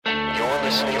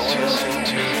In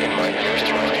my ears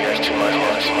to my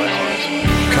heart.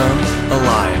 Come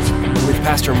Alive with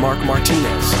Pastor Mark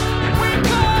Martinez.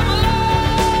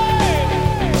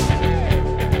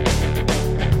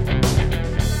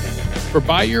 For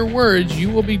by your words you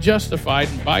will be justified,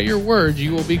 and by your words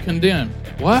you will be condemned.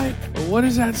 What? What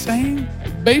is that saying?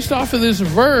 Based off of this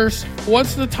verse,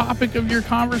 what's the topic of your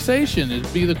conversation?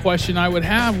 It'd be the question I would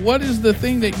have. What is the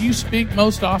thing that you speak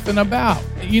most often about?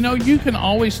 You know, you can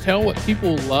always tell what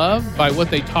people love by what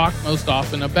they talk most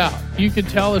often about. You can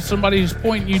tell if somebody's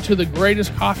pointing you to the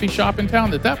greatest coffee shop in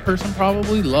town that person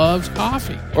probably loves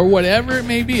coffee or whatever it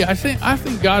may be. I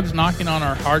think God's knocking on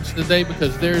our hearts today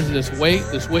because there's this weight,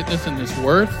 this witness, and this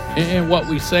worth in what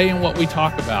we say and what we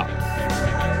talk about.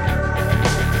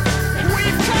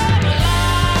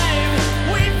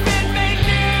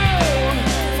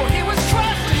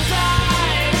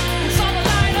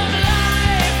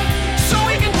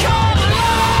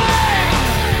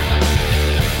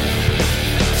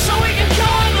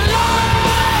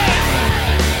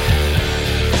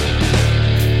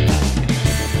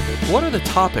 What are the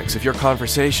topics of your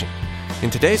conversation? In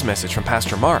today's message from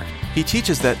Pastor Mark, he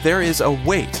teaches that there is a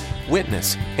weight,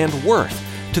 witness, and worth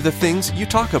to the things you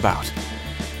talk about.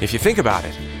 If you think about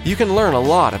it, you can learn a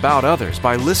lot about others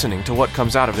by listening to what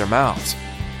comes out of their mouths.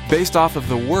 Based off of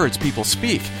the words people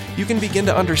speak, you can begin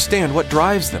to understand what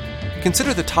drives them.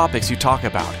 Consider the topics you talk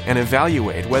about and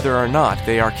evaluate whether or not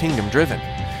they are kingdom-driven.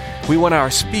 We want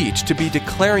our speech to be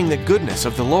declaring the goodness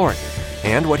of the Lord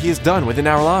and what He has done within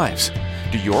our lives.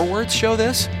 Do your words show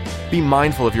this? Be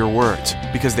mindful of your words,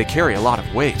 because they carry a lot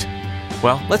of weight.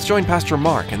 Well, let's join Pastor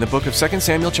Mark in the book of 2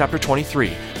 Samuel chapter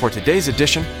 23 for today's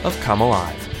edition of Come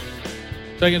Alive.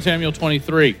 2 Samuel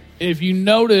 23. If you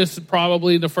notice,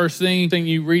 probably the first thing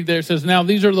you read there says, now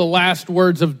these are the last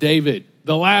words of David.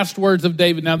 The last words of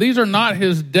David. Now these are not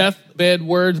his deathbed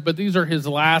words, but these are his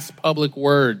last public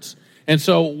words. And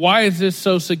so why is this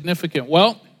so significant?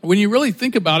 Well, when you really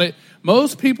think about it,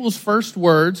 most people's first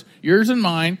words, yours and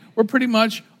mine, were pretty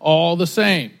much all the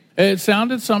same. It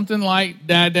sounded something like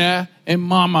dada and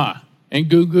mama and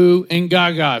goo-goo and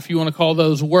gaga, if you want to call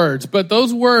those words. But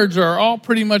those words are all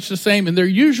pretty much the same, and they're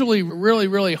usually really,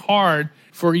 really hard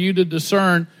for you to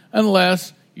discern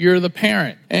unless you're the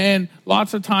parent. And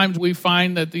lots of times we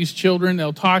find that these children,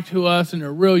 they'll talk to us and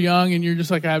they're real young, and you're just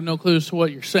like, I have no clue as to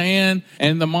what you're saying.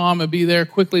 And the mom will be there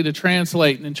quickly to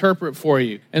translate and interpret for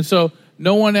you. And so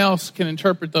no one else can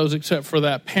interpret those except for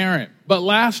that parent. But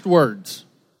last words,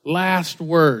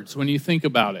 when you think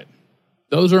about it,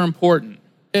 those are important.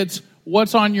 It's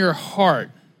what's on your heart.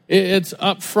 It's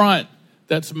up front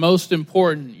that's most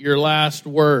important, your last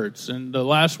words. And the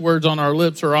last words on our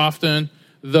lips are often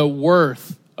the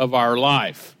worth of our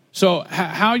life. So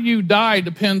how you die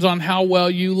depends on how well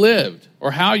you lived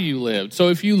or how you lived. So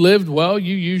if you lived well,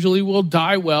 you usually will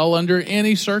die well under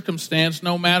any circumstance,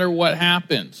 no matter what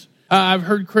happens. I've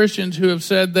heard Christians who have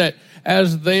said that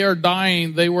as they are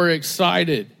dying, they were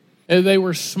excited. They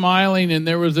were smiling and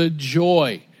there was a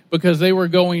joy because they were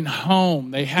going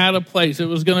home. They had a place. It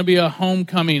was going to be a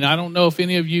homecoming. I don't know if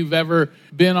any of you have ever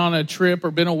been on a trip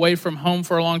or been away from home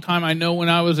for a long time. I know when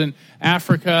I was in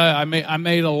Africa, I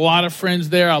made a lot of friends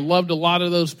there. I loved a lot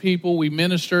of those people. We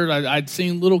ministered. I'd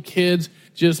seen little kids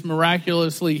just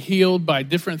miraculously healed by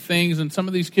different things, and some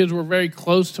of these kids were very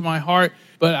close to my heart.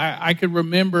 But I could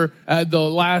remember the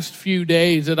last few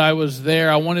days that I was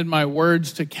there, I wanted my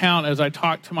words to count as I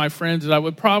talked to my friends that I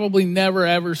would probably never,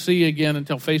 ever see again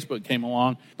until Facebook came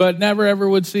along, but never, ever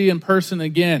would see in person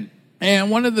again. And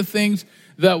one of the things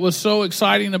that was so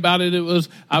exciting about it was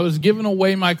I was giving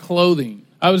away my clothing.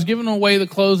 I was giving away the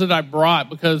clothes that I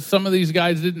brought because some of these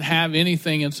guys didn't have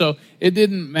anything, and so it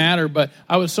didn't matter. But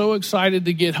I was so excited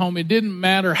to get home. It didn't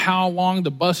matter how long the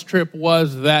bus trip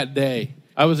was that day.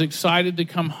 I was excited to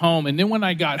come home. And then when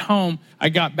I got home, I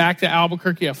got back to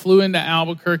Albuquerque. I flew into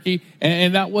Albuquerque,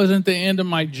 and that wasn't the end of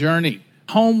my journey.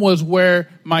 Home was where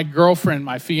my girlfriend,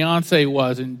 my fiance,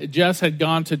 was, and Jess had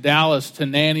gone to Dallas to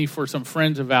nanny for some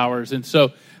friends of ours. And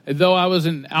so though I was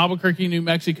in Albuquerque, New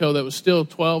Mexico, that was still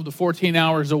 12 to 14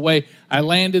 hours away, I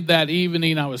landed that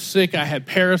evening. I was sick. I had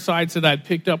parasites that I'd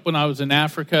picked up when I was in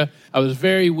Africa. I was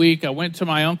very weak. I went to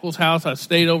my uncle's house. I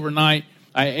stayed overnight.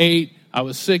 I ate. I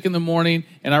was sick in the morning,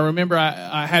 and I remember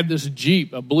I had this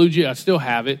Jeep, a blue Jeep. I still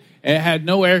have it. And it had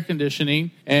no air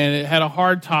conditioning, and it had a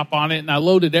hard top on it, and I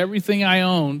loaded everything I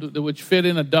owned, which fit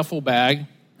in a duffel bag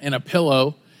and a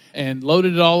pillow, and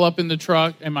loaded it all up in the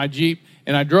truck and my Jeep,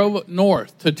 and I drove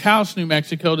north to Taos, New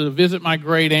Mexico to visit my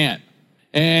great aunt.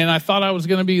 And I thought I was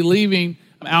going to be leaving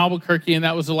Albuquerque, and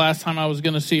that was the last time I was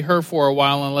going to see her for a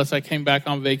while unless I came back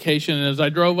on vacation. And as I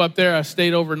drove up there, I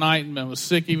stayed overnight and I was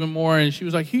sick even more. And she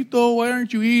was like, Hito, why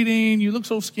aren't you eating? You look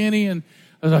so skinny. And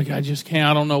I was like, I just can't.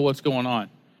 I don't know what's going on.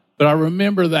 But I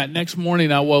remember that next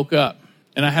morning I woke up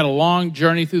and I had a long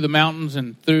journey through the mountains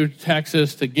and through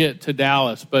Texas to get to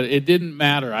Dallas. But it didn't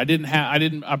matter.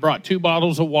 I brought 2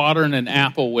 bottles of water and an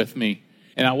apple with me.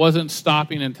 And I wasn't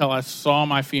stopping until I saw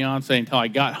my fiance, until I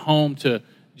got home to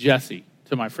Jesse,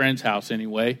 to my friend's house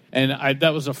anyway. And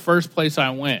that was the first place I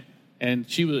went. And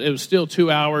it was still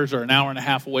 2 hours or an hour and a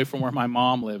half away from where my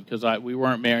mom lived because we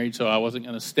weren't married, so I wasn't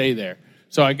going to stay there.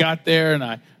 So I got there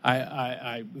and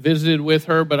I visited with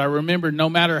her. But I remember no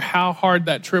matter how hard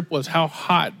that trip was, how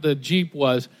hot the Jeep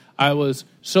was, I was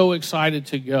so excited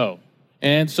to go.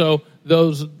 And so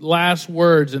those last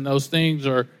words and those things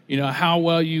are, how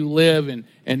well you live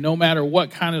and no matter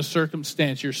what kind of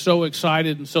circumstance, you're so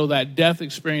excited. And so that death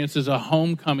experience is a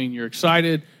homecoming. You're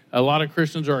excited. A lot of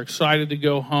Christians are excited to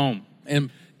go home. And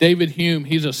David Hume,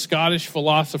 he's a Scottish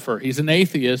philosopher. He's an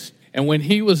atheist. And when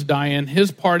he was dying,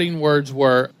 his parting words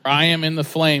were, I am in the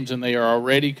flames and they are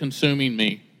already consuming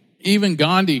me. Even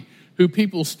Gandhi, who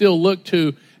people still look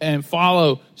to and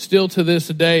follow still to this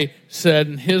day, said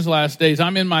in his last days,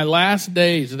 I'm in my last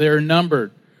days, they're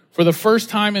numbered. For the first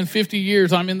time in 50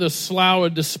 years, I'm in the slough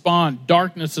of despond.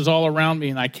 Darkness is all around me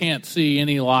and I can't see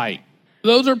any light.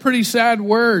 Those are pretty sad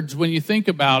words when you think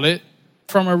about it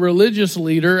from a religious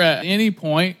leader at any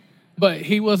point, but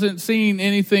he wasn't seeing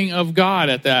anything of God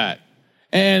at that.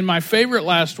 And my favorite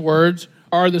last words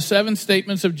are the 7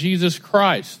 statements of Jesus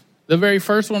Christ. The very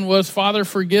first one was, Father,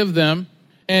 forgive them.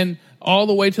 And all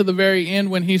the way to the very end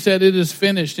when he said, it is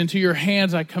finished. Into your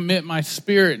hands I commit my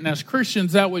spirit. And as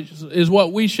Christians, that is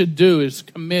what we should do, is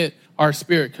commit our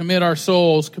spirit, commit our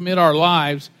souls, commit our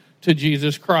lives to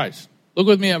Jesus Christ. Look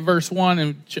with me at verse 1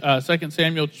 in 2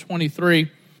 Samuel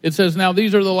 23. It says, now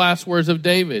these are the last words of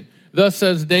David. Thus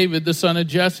says David, the son of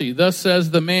Jesse. Thus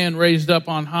says the man raised up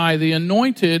on high, the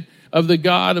anointed of the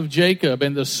God of Jacob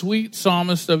and the sweet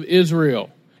psalmist of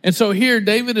Israel. And so here,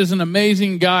 David is an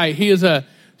amazing guy. He is a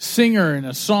singer and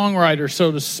a songwriter,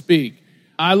 so to speak.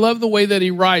 I love the way that he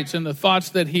writes, and the thoughts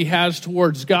that he has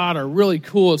towards God are really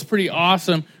cool. It's pretty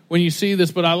awesome when you see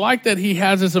this, but I like that he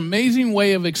has this amazing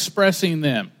way of expressing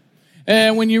them.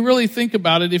 And when you really think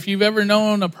about it, if you've ever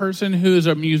known a person who is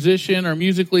a musician or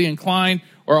musically inclined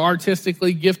or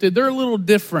artistically gifted, they're a little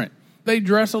different. They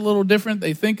dress a little different.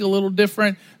 They think a little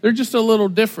different. They're just a little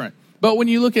different. But when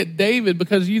you look at David,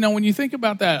 because, when you think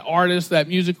about that artist, that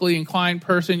musically inclined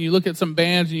person, you look at some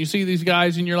bands and you see these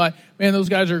guys and you're like, man, those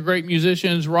guys are great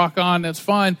musicians, rock on, that's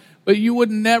fun. But you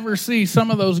would never see some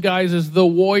of those guys as the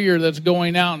warrior that's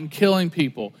going out and killing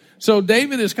people. So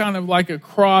David is kind of like a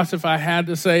cross, if I had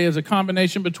to say, as a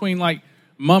combination between like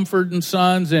Mumford &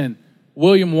 Sons and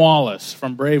William Wallace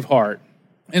from Braveheart.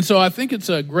 And so I think it's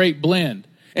a great blend.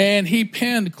 And he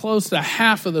penned close to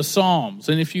half of the Psalms.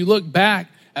 And if you look back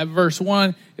at verse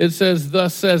 1, it says,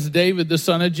 thus says David, the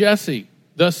son of Jesse.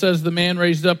 Thus says the man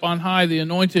raised up on high, the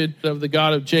anointed of the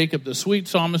God of Jacob, the sweet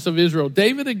psalmist of Israel.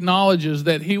 David acknowledges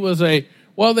that he was a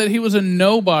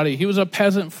nobody. He was a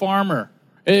peasant farmer.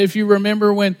 If you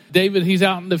remember when David, he's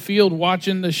out in the field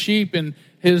watching the sheep and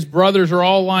his brothers are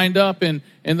all lined up and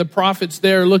the prophet's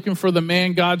there looking for the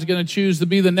man God's going to choose to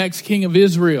be the next king of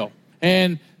Israel.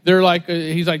 And they're like,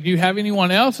 he's like, do you have anyone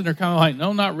else? And they're kind of like,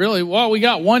 no, not really. Well, we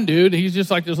got one dude. He's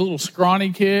just like this little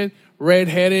scrawny kid,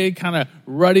 red-headed, kind of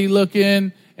ruddy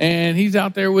looking, and he's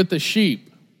out there with the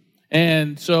sheep.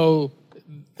 And so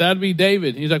that'd be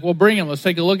David. He's like, well, bring him. Let's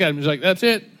take a look at him. He's like, that's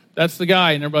it. That's the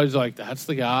guy. And everybody's like, that's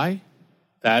the guy?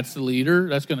 That's the leader?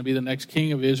 That's going to be the next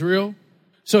king of Israel?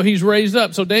 So he's raised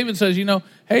up. So David says,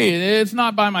 hey, it's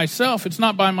not by myself. It's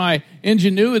not by my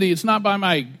ingenuity. It's not by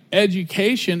my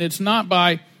education. It's not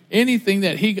by anything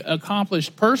that he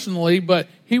accomplished personally, but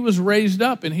he was raised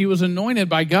up and he was anointed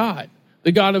by God,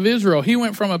 the God of Israel. He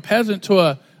went from a peasant to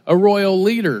a royal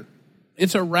leader.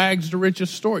 It's a rags to riches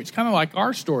story. It's kind of like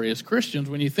our story as Christians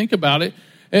when you think about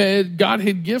it. God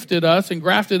had gifted us and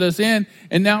grafted us in,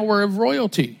 and now we're of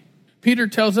royalty. Peter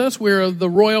tells us we're of the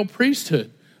royal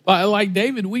priesthood. Like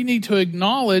David, we need to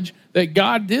acknowledge that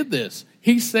God did this.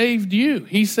 He saved you.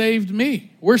 He saved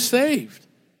me. We're saved.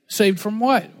 Saved from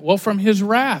what? Well, from his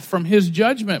wrath, from his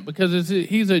judgment, because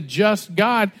he's a just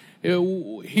God.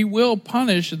 He will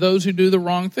punish those who do the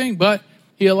wrong thing, but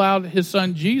he allowed his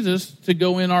son Jesus to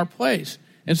go in our place.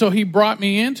 And so he brought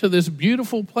me into this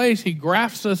beautiful place. He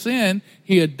grafts us in.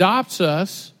 He adopts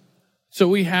us. So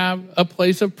we have a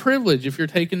place of privilege. If you're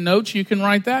taking notes, you can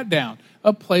write that down.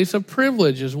 A place of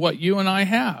privilege is what you and I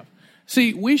have.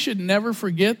 See, we should never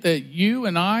forget that you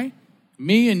and I,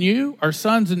 Me and you are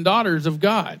sons and daughters of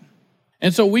God.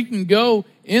 And so we can go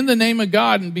in the name of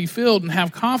God and be filled and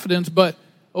have confidence, but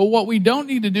what we don't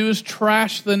need to do is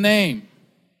trash the name.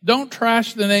 Don't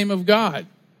trash the name of God.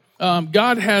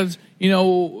 God has,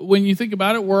 when you think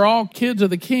about it, we're all kids of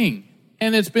the King.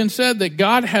 And it's been said that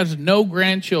God has no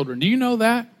grandchildren. Do you know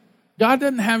that? God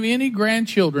doesn't have any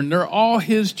grandchildren. They're all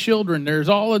his children. There's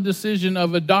all a decision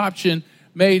of adoption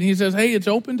made. He says, hey, it's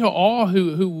open to all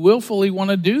who willfully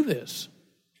want to do this.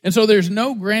 And so there's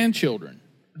no grandchildren.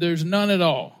 There's none at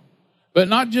all. But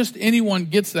not just anyone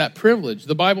gets that privilege.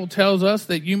 The Bible tells us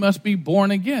that you must be born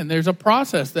again. There's a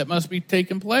process that must be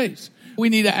taking place. We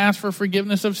need to ask for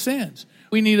forgiveness of sins.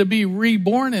 We need to be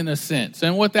reborn in a sense.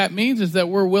 And what that means is that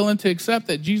we're willing to accept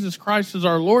that Jesus Christ is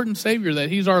our Lord and Savior, that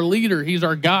he's our leader, he's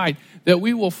our guide, that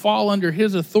we will fall under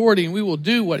his authority and we will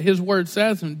do what his word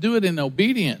says and do it in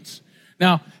obedience.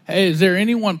 Now, hey, is there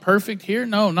anyone perfect here?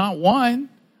 No, not one.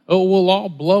 Oh, we'll all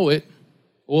blow it.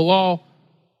 We'll all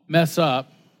mess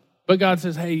up. But God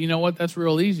says, hey, you know what? That's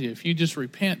real easy. If you just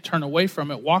repent, turn away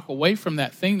from it, walk away from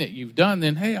that thing that you've done,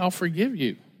 then, hey, I'll forgive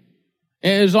you.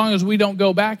 And as long as we don't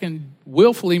go back and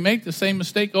willfully make the same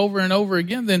mistake over and over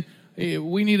again, then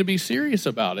we need to be serious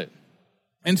about it.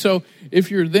 And so if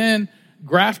you're then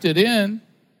grafted in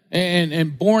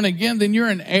and born again, then you're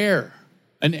an heir.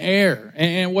 An heir.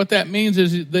 And what that means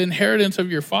is the inheritance of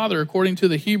your father, according to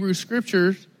the Hebrew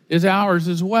scriptures, is ours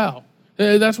as well.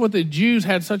 That's what the Jews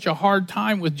had such a hard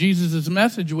time with Jesus'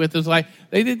 message with, is like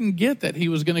they didn't get that he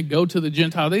was going to go to the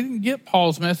Gentile. They didn't get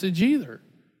Paul's message either.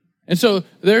 And so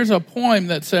there's a poem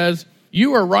that says,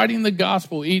 you are writing the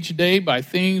gospel each day by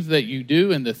things that you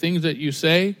do and the things that you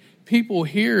say. People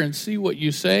hear and see what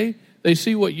you say. They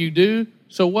see what you do.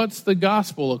 So what's the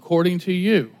gospel according to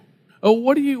you? Oh,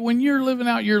 when you're living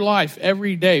out your life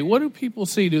every day, what do people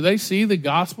see? Do they see the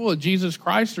gospel of Jesus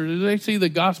Christ, or do they see the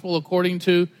gospel according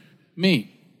to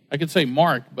me? I could say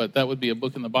Mark, but that would be a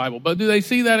book in the Bible. But do they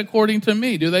see that according to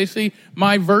me? Do they see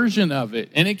my version of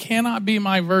it? And it cannot be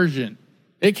my version.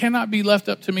 It cannot be left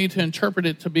up to me to interpret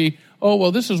it to be, oh,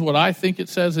 well, this is what I think it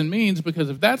says and means, because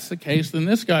if that's the case, then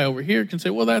this guy over here can say,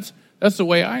 well, that's the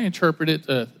way I interpret it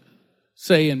to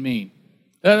say and mean.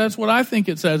 That's what I think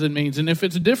it says and means. And if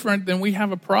it's different, then we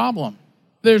have a problem.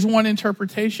 There's one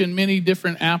interpretation, many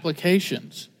different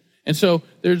applications. And so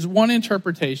there's one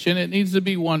interpretation. It needs to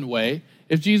be one way.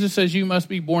 If Jesus says you must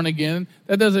be born again,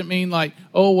 that doesn't mean like,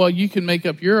 oh, well, you can make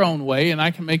up your own way and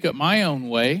I can make up my own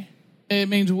way. It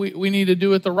means we need to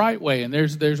do it the right way. And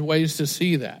there's ways to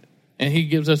see that. And he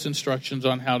gives us instructions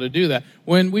on how to do that.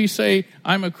 When we say,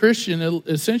 I'm a Christian,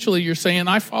 essentially you're saying,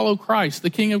 I follow Christ,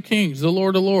 the King of Kings, the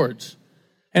Lord of Lords.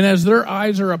 And as their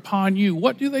eyes are upon you,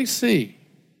 what do they see?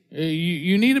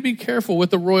 You need to be careful with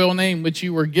the royal name which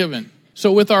you were given.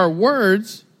 So with our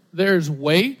words, there's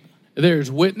weight, there's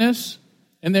witness,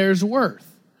 and there's worth.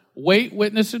 Weight,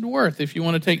 witness, and worth. If you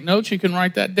want to take notes, you can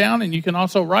write that down. And you can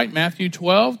also write Matthew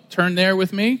 12. Turn there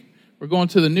with me. We're going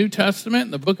to the New Testament,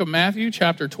 in the book of Matthew,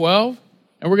 chapter 12.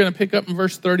 And we're going to pick up in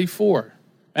verse 34.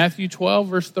 Matthew 12,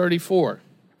 verse 34.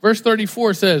 Verse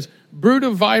 34 says, brood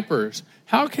of vipers,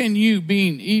 how can you,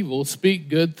 being evil, speak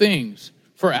good things?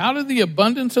 For out of the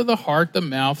abundance of the heart, the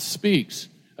mouth speaks.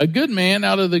 A good man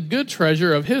out of the good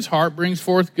treasure of his heart brings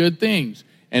forth good things.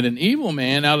 And an evil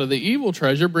man out of the evil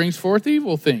treasure brings forth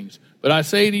evil things. But I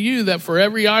say to you that for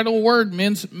every idle word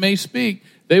men may speak,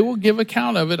 they will give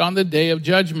account of it on the day of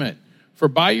judgment. For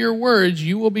by your words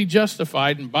you will be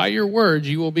justified, and by your words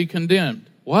you will be condemned.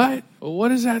 What?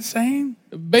 What is that saying?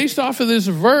 Based off of this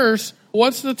verse,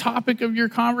 what's the topic of your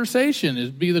conversation?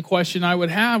 Is be the question I would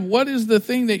have. What is the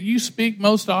thing that you speak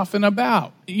most often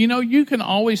about? You know, you can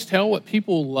always tell what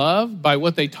people love by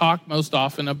what they talk most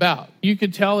often about. You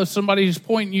could tell if somebody's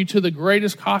pointing you to the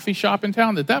greatest coffee shop in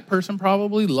town that person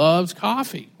probably loves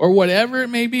coffee or whatever it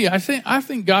may be. I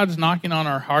think God's knocking on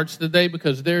our hearts today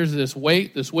because there's this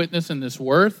weight, this witness, and this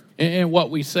worth in what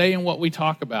we say and what we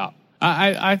talk about.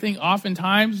 I think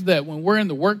oftentimes that when we're in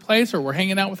the workplace or we're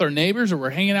hanging out with our neighbors or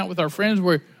we're hanging out with our friends,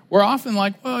 we're often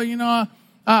like, well, you know,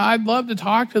 I'd love to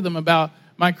talk to them about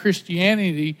my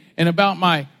Christianity and about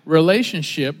my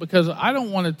relationship, because I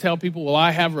don't want to tell people, well,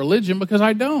 I have religion, because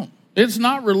I don't. It's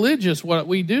not religious what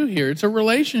we do here. It's a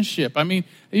relationship. I mean,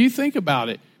 you think about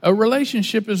it. A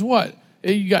relationship is what?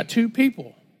 You got two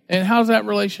people. And how does that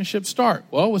relationship start?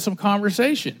 Well, with some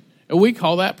conversation. And we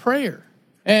call that prayer.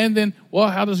 And then, well,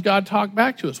 how does God talk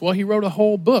back to us? Well, he wrote a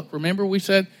whole book. Remember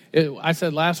I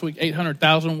said last week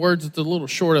 800,000 words. It's a little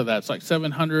short of that. It's like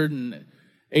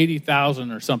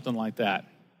 780,000 or something like that.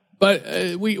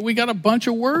 But we got a bunch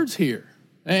of words here.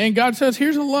 And God says,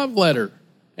 here's a love letter.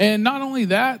 And not only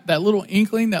that, that little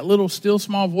inkling, that little still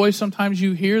small voice, sometimes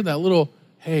you hear that little,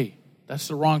 hey, that's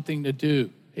the wrong thing to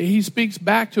do. He speaks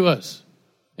back to us.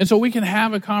 And so we can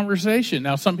have a conversation.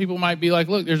 Now, some people might be like,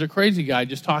 look, there's a crazy guy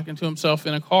just talking to himself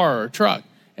in a car or a truck.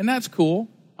 And that's cool.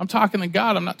 I'm talking to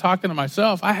God. I'm not talking to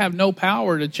myself. I have no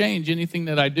power to change anything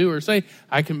that I do or say.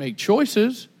 I can make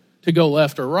choices to go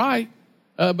left or right,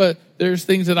 but there's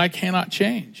things that I cannot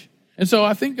change. And so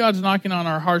I think God's knocking on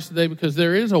our hearts today because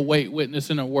there is a weight, witness,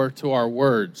 and a worth to our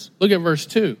words. Look at verse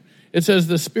 2. It says,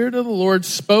 the Spirit of the Lord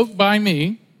spoke by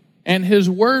me, and his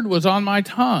word was on my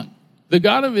tongue. The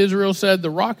God of Israel said,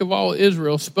 the rock of all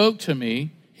Israel spoke to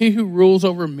me. He who rules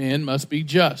over men must be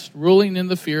just, ruling in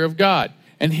the fear of God.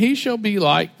 And he shall be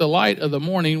like the light of the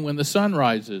morning when the sun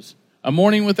rises, a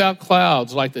morning without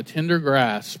clouds, like the tender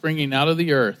grass springing out of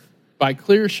the earth, by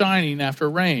clear shining after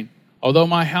rain. Although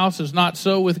my house is not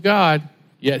so with God,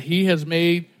 yet he has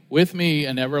made with me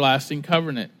an everlasting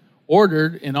covenant,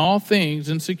 ordered in all things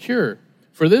and secure.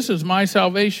 For this is my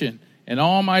salvation and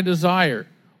all my desire.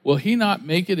 Will he not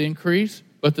make it increase?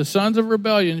 But the sons of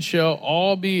rebellion shall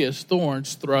all be as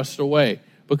thorns thrust away,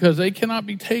 because they cannot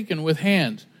be taken with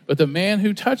hands. But the man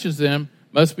who touches them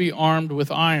must be armed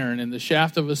with iron and the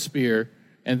shaft of a spear,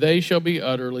 and they shall be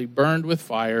utterly burned with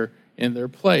fire in their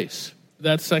place.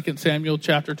 That's 2 Samuel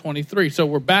chapter 23. So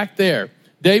we're back there.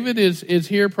 David is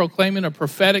here proclaiming a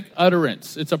prophetic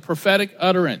utterance. It's a prophetic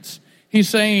utterance. He's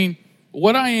saying,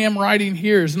 what I am writing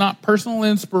here is not personal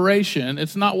inspiration.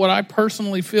 It's not what I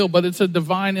personally feel, but it's a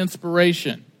divine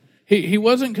inspiration. He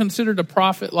wasn't considered a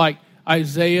prophet like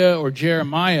Isaiah or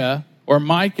Jeremiah or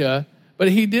Micah, but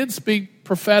he did speak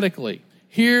prophetically.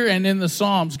 Here and in the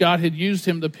Psalms, God had used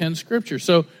him to pen scripture.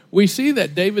 So we see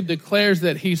that David declares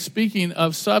that he's speaking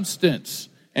of substance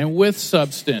and with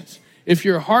substance. If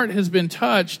your heart has been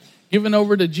touched, given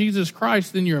over to Jesus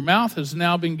Christ, then your mouth has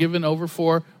now been given over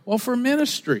for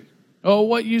ministry. Oh,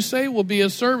 what you say will be a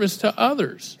service to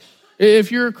others.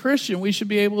 If you're a Christian, we should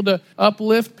be able to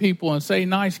uplift people and say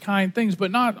nice, kind things,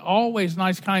 but not always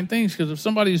nice, kind things, because if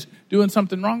somebody's doing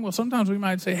something wrong, well, sometimes we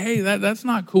might say, hey, that's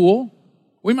not cool.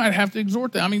 We might have to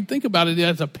exhort them. I mean, think about it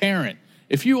as a parent.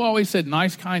 If you always said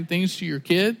nice, kind things to your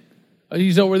kid,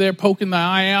 he's over there poking the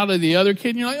eye out of the other kid,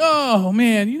 and you're like, oh,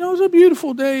 man, it's a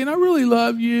beautiful day, and I really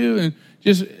love you. And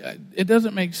just, it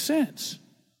doesn't make sense.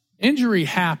 Injury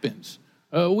happens.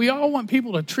 We all want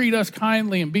people to treat us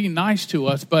kindly and be nice to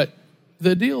us, but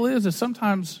the deal is that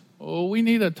sometimes we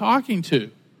need a talking to.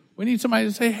 We need somebody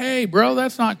to say, hey, bro,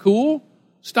 that's not cool.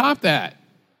 Stop that.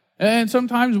 And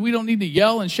sometimes we don't need to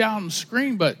yell and shout and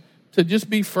scream, but to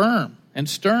just be firm and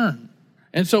stern.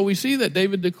 And so we see that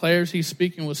David declares he's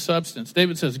speaking with substance.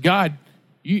 David says, God,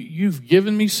 you've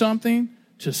given me something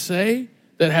to say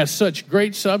that has such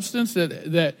great substance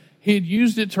that he had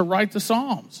used it to write the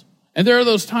Psalms. And there are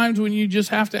those times when you just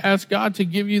have to ask God to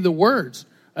give you the words.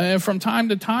 And from time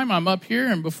to time, I'm up here,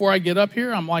 and before I get up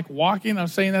here, I'm like walking. I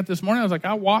was saying that this morning. I was like,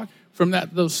 I walk from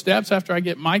those steps after I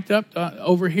get mic'd up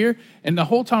over here. And the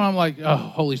whole time I'm like, oh,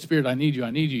 Holy Spirit, I need you.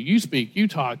 You speak, you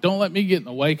talk. Don't let me get in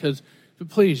the way, because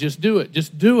please, just do it.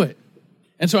 Just do it.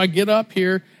 And so I get up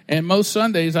here, and most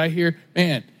Sundays I hear,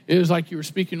 man, it was like you were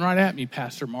speaking right at me,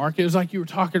 Pastor Mark. It was like you were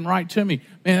talking right to me.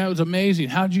 Man, that was amazing.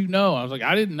 How'd you know? I was like,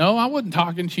 I didn't know. I wasn't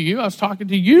talking to you. I was talking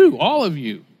to you, all of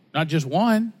you, not just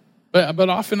one. But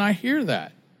often I hear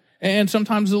that. And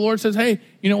sometimes the Lord says, hey,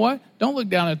 you know what? Don't look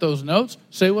down at those notes.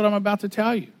 Say what I'm about to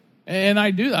tell you. And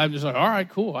I do that. I'm just like, all right,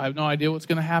 cool. I have no idea what's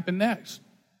going to happen next.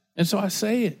 And so I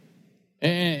say it.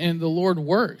 And the Lord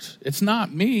works. It's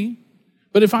not me.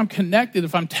 But if I'm connected,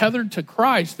 if I'm tethered to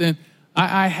Christ, then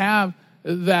I have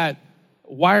that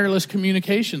wireless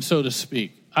communication, so to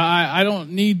speak. I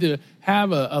don't need to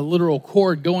have a literal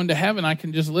cord going to heaven. I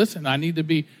can just listen. I need to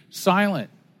be silent.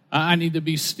 I need to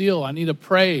be still. I need to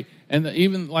pray. And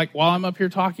even like while I'm up here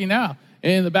talking now,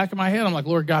 in the back of my head, I'm like,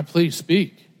 Lord God, please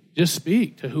speak. Just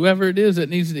speak to whoever it is that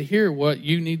needs to hear what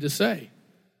you need to say.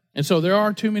 And so there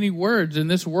are too many words in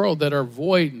this world that are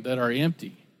void and that are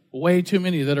empty. Way too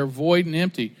many that are void and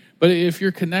empty. But if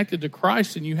you're connected to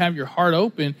Christ and you have your heart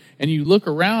open and you look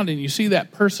around and you see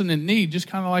that person in need, just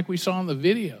kind of like we saw in the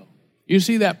video. You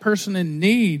see that person in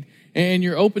need and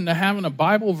you're open to having a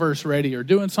Bible verse ready or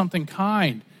doing something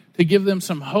kind to give them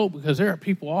some hope, because there are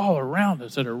people all around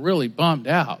us that are really bummed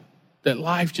out, that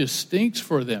life just stinks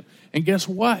for them. And guess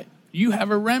what? You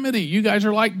have a remedy. You guys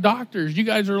are like doctors. You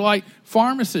guys are like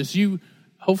pharmacists.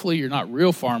 Hopefully you're not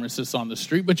real pharmacists on the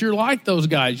street, but you're like those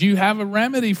guys. You have a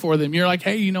remedy for them. You're like,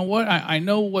 hey, you know what? I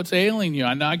know what's ailing you.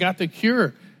 I got the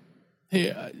cure.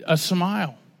 Hey, a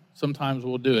smile. sometimes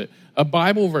will do it. A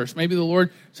Bible verse. Maybe the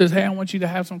Lord says, hey, I want you to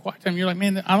have some quiet time. You're like,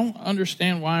 man, I don't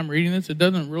understand why I'm reading this. It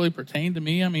doesn't really pertain to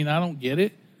me. I mean, I don't get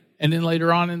it. And then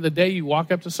later on in the day, you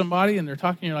walk up to somebody and they're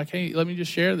talking. You're like, hey, let me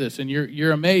just share this. And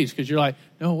you're amazed because you're like,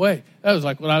 no way. That was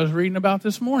like what I was reading about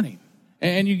this morning.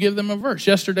 And you give them a verse.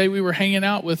 Yesterday, we were hanging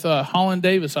out with Holland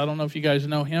Davis. I don't know if you guys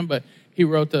know him, but he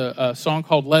wrote a song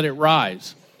called Let It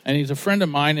Rise. And he's a friend of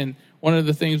mine. And one of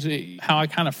the things, how I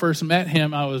kind of first met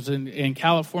him, I was in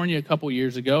California a couple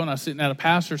years ago, and I was sitting at a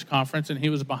pastor's conference, and he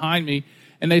was behind me.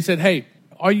 And they said, hey,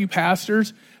 all you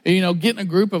pastors, get in a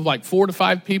group of like 4 to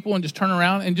 5 people and just turn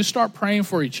around and just start praying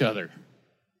for each other.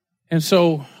 And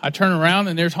so I turn around,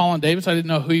 and there's Holland Davis. I didn't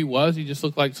know who he was. He just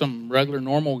looked like some regular,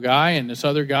 normal guy, and this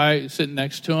other guy sitting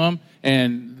next to him.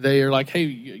 And they are like,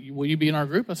 hey, will you be in our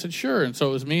group? I said, sure. And so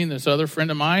it was me and this other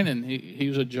friend of mine, and he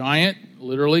was a giant,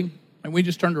 literally. And we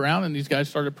just turned around, and these guys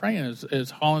started praying.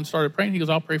 As Holland started praying, he goes,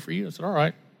 I'll pray for you. I said, all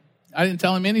right. I didn't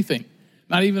tell him anything,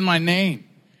 not even my name.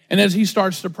 And as he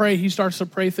starts to pray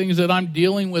things that I'm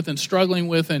dealing with and struggling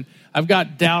with, and I've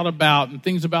got doubt about, and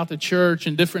things about the church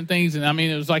and different things. And I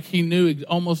mean, it was like he knew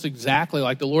almost exactly,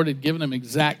 like the Lord had given him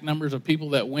exact numbers of people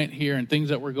that went here and things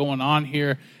that were going on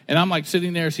here. And I'm like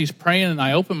sitting there as he's praying, and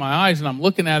I open my eyes, and I'm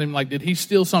looking at him like, did he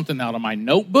steal something out of my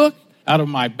notebook, out of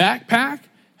my backpack?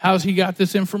 How's he got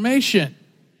this information?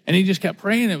 And he just kept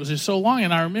praying. It was just so long.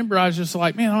 And I remember I was just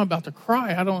like, man, I'm about to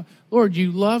cry. Lord,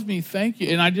 you love me. Thank you.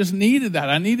 And I just needed that.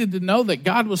 I needed to know that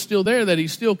God was still there, that he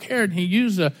still cared. And he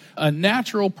used a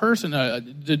natural person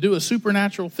to do a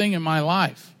supernatural thing in my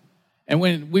life. And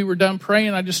when we were done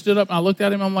praying, I just stood up and I looked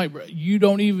at him. I'm like, you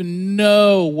don't even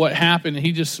know what happened. And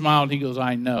he just smiled. He goes,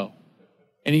 I know.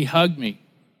 And he hugged me.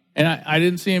 And I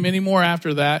didn't see him anymore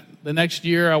after that. The next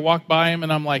year I walked by him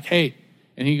and I'm like, hey.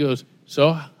 And he goes,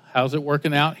 so how's it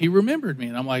working out? He remembered me.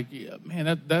 And I'm like, yeah,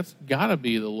 man, that's got to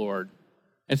be the Lord.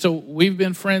 And so we've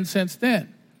been friends since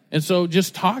then. And so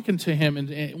just talking to him,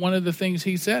 and one of the things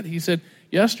he said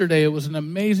yesterday, it was an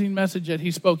amazing message that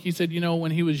he spoke. He said,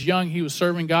 when he was young, he was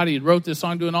serving God. He had wrote this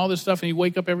song, doing all this stuff, and he'd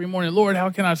wake up every morning, Lord, how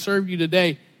can I serve you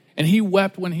today? And he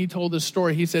wept when he told this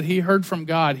story. He said he heard from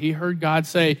God. He heard God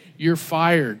say, you're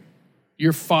fired.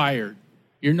 You're fired.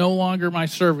 You're no longer my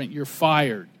servant. You're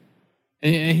fired.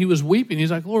 And he was weeping.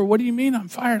 He's like, Lord, what do you mean I'm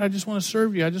fired? I just want to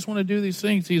serve you. I just want to do these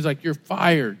things. He's like, you're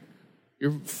fired.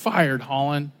 You're fired,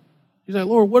 Holland. He's like,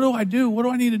 Lord, what do I do? What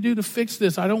do I need to do to fix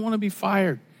this? I don't want to be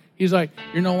fired. He's like,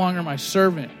 you're no longer my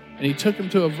servant. And he took him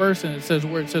to a verse, and it says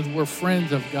we're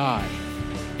friends of God.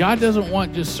 God doesn't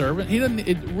want just servant.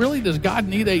 Does God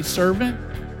need a servant?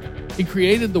 He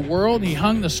created the world. He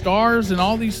hung the stars and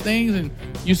all these things. And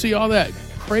you see all that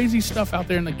crazy stuff out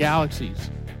there in the galaxies.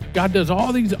 God does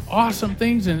all these awesome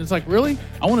things, and it's like, really?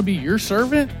 I want to be your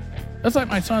servant? That's like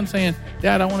my son saying,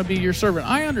 Dad, I want to be your servant.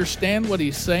 I understand what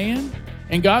he's saying,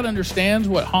 and God understands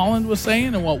what Holland was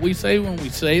saying and what we say when we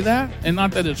say that, and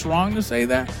not that it's wrong to say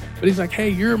that, but he's like, hey,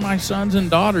 you're my sons and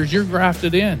daughters. You're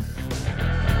grafted in.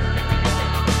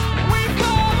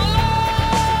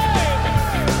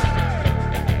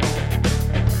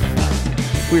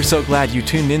 We're so glad you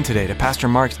tuned in today to Pastor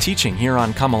Mark's teaching here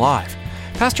on Come Alive.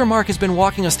 Pastor Mark has been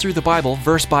walking us through the Bible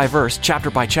verse by verse, chapter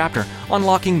by chapter,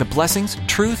 unlocking the blessings,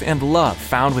 truth, and love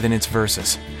found within its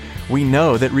verses. We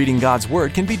know that reading God's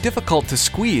Word can be difficult to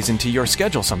squeeze into your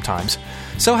schedule sometimes,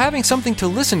 so having something to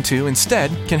listen to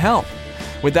instead can help.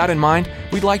 With that in mind,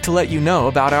 we'd like to let you know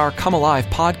about our Come Alive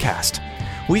podcast.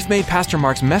 We've made Pastor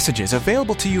Mark's messages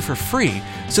available to you for free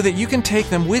so that you can take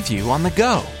them with you on the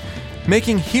go,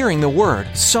 making hearing the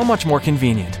Word so much more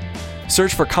convenient.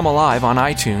 Search for Come Alive on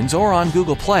iTunes or on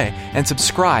Google Play and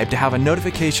subscribe to have a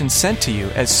notification sent to you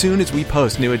as soon as we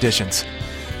post new editions.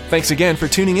 Thanks again for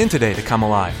tuning in today to Come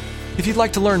Alive. If you'd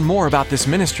like to learn more about this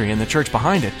ministry and the church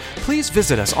behind it, please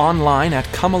visit us online at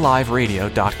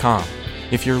comealiveradio.com.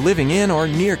 If you're living in or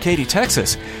near Katy,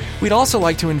 Texas, we'd also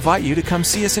like to invite you to come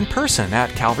see us in person at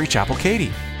Calvary Chapel,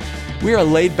 Katy. We're a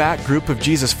laid-back group of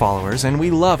Jesus followers, and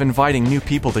we love inviting new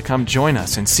people to come join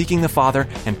us in seeking the Father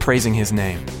and praising His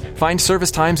name. Find service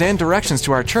times and directions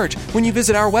to our church when you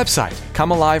visit our website,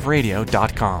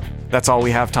 comealiveradio.com. That's all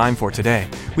we have time for today.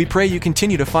 We pray you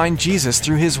continue to find Jesus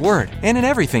through His Word and in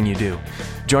everything you do.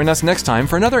 Join us next time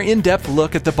for another in-depth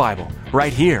look at the Bible,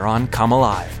 right here on Come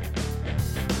Alive.